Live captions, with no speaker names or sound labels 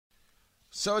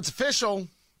So it's official.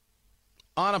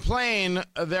 On a plane,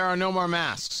 there are no more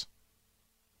masks.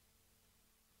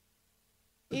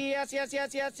 Yes.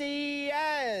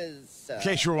 In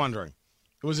case you were wondering,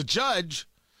 it was a judge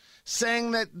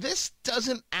saying that this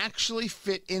doesn't actually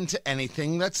fit into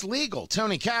anything that's legal.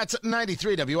 Tony Katz at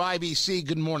 93 WIBC,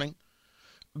 good morning.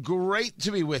 Great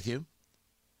to be with you.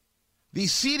 The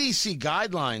CDC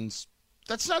guidelines,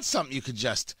 that's not something you could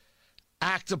just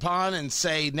act upon and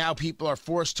say now people are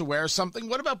forced to wear something.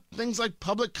 What about things like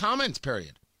public comments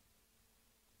period?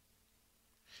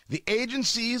 The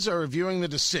agencies are reviewing the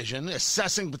decision,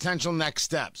 assessing potential next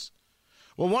steps.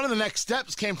 Well, one of the next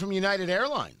steps came from United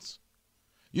Airlines.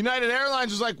 United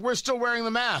Airlines was like, we're still wearing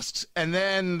the masks. And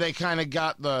then they kind of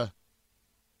got the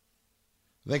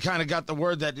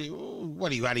word that,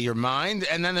 what are you, out of your mind?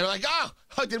 And then they're like, oh,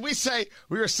 did we say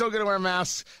we were still going to wear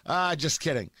masks? Just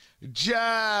kidding.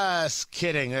 Just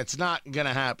kidding. That's not going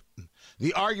to happen.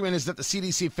 The argument is that the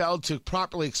CDC failed to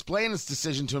properly explain its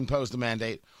decision to impose the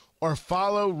mandate or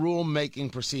follow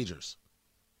rule-making procedures,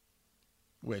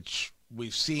 which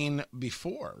we've seen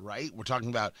before, right? We're talking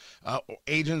about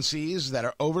agencies that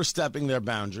are overstepping their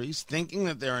boundaries, thinking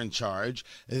that they're in charge.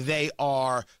 They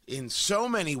are, in so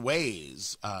many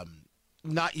ways,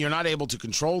 you're not able to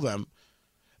control them.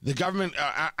 The government,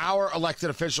 our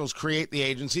elected officials create the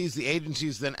agencies. The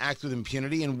agencies then act with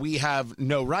impunity, and we have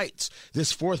no rights.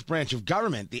 This fourth branch of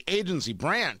government, the agency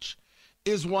branch,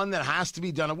 is one that has to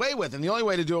be done away with. And the only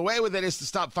way to do away with it is to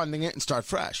stop funding it and start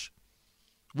fresh.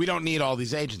 We don't need all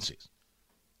these agencies.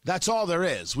 That's all there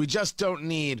is. We just don't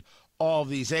need all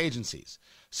these agencies.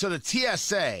 So the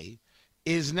TSA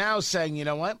is now saying, you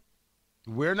know what?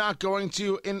 We're not going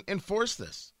to enforce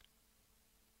this.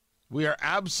 We are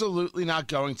absolutely not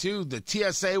going to. The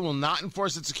TSA will not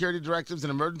enforce its security directives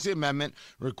and emergency amendment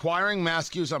requiring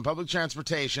mask use on public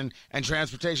transportation and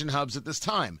transportation hubs at this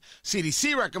time.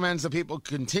 CDC recommends that people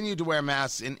continue to wear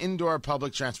masks in indoor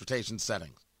public transportation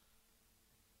settings.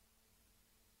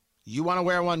 You want to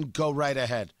wear one? Go right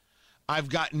ahead. I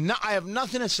have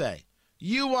nothing to say.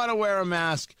 You want to wear a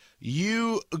mask?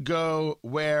 You go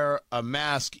wear a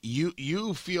mask.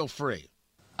 You feel free.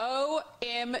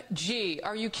 OMG.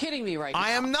 Are you kidding me right now?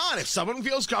 I am not. If someone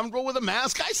feels comfortable with a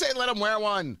mask, I say let them wear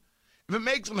one. If it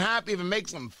makes them happy, if it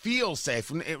makes them feel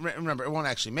safe, remember, it won't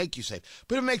actually make you safe,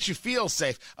 but it makes you feel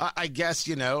safe. I guess,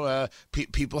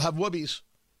 people have whoobies.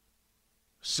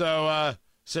 So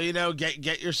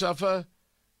get yourself a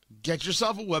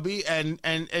whoopee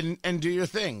and do your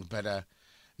thing. But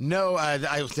no,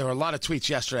 there were a lot of tweets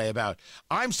yesterday about,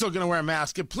 I'm still going to wear a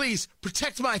mask. And please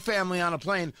protect my family on a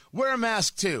plane. Wear a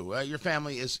mask, too. Your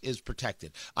family is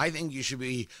protected. I think you should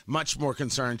be much more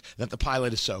concerned that the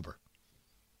pilot is sober.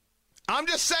 I'm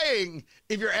just saying,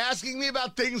 if you're asking me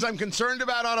about things I'm concerned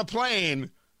about on a plane,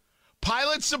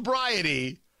 pilot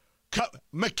sobriety,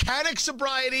 mechanic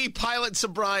sobriety, pilot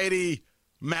sobriety,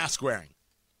 mask wearing.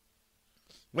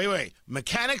 Wait.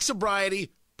 Mechanic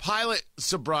sobriety, pilot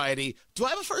sobriety. Do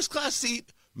I have a first class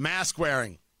seat? Mask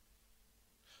wearing.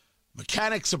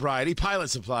 Mechanic sobriety, pilot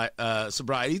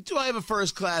sobriety. Do I have a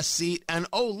first class seat? And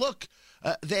oh, look,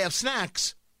 they have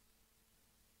snacks.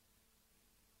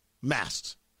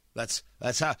 Masks. That's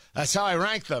how I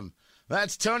rank them.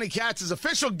 That's Tony Katz's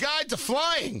official guide to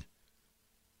flying.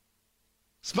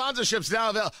 Sponsorships now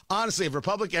available. Honestly, if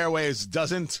Republic Airways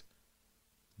doesn't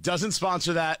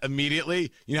sponsor that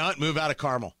immediately, you know what? Move out of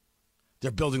Carmel. They're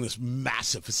building this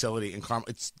massive facility in Carmel.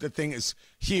 The thing is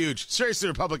huge. Seriously,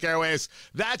 Republic Airways,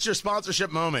 that's your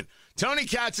sponsorship moment. Tony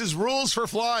Katz's rules for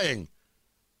flying.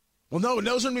 Well, no,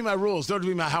 those wouldn't be my rules. Those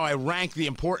would be how I rank the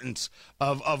importance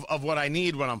of what I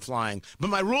need when I'm flying. But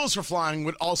my rules for flying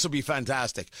would also be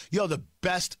fantastic. The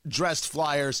best dressed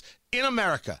flyers in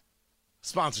America.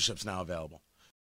 Sponsorships now available.